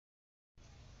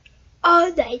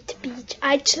Alright, Peach,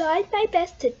 I tried my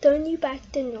best to turn you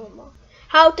back to normal.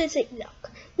 How does it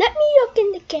look? Let me look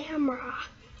in the camera.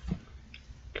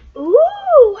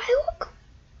 Ooh, I look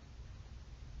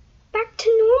back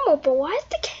to normal, but why is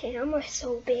the camera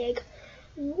so big?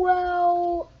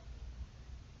 Well,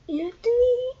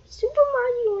 Anthony, Super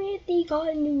Mario Anthony got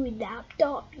a new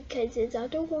laptop because his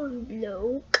other one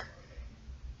broke.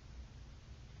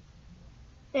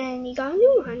 And he got a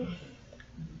new one.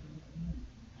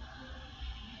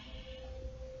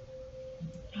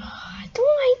 I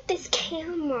don't like this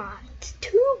camera. It's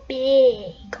too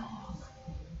big.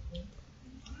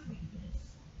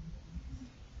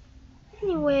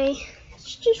 Anyway,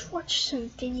 let's just watch some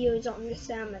videos on this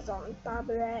Amazon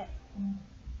tablet.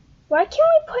 Why can't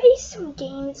we play some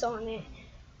games on it?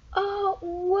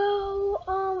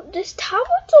 This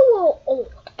tablet's a little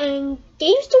old, and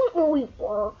games don't really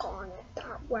work on it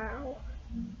that well.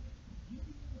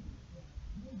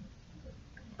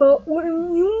 But we're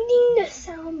muting the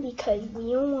sound because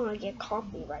we don't want to get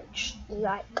copyright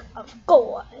strike, of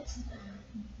course.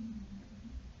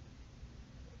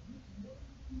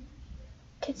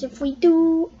 Because if we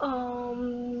do,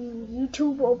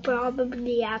 YouTube will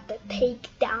probably have to take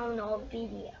down our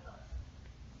video.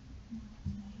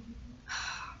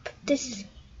 But this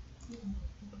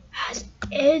has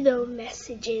error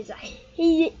messages. I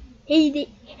hate it,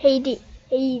 hate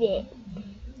it.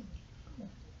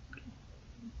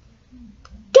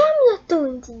 Camera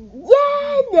turns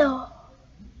yellow.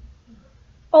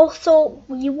 Also,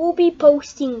 we will be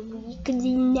posting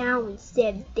weekly now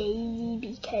instead of daily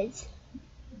because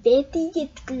Anthony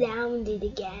gets grounded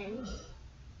again.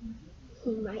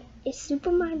 If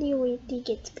Super Mario Anthony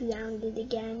gets grounded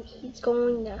again, he's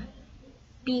going to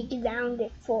be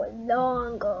grounded for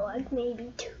longer, like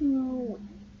maybe 2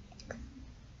 weeks.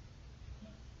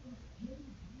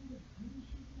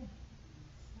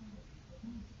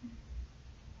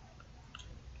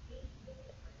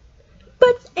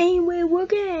 But anyway, we're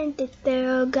gonna end it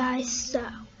there, guys. So,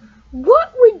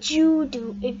 what would you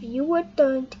do if you were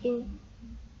turned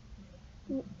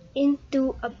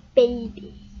into a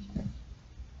baby?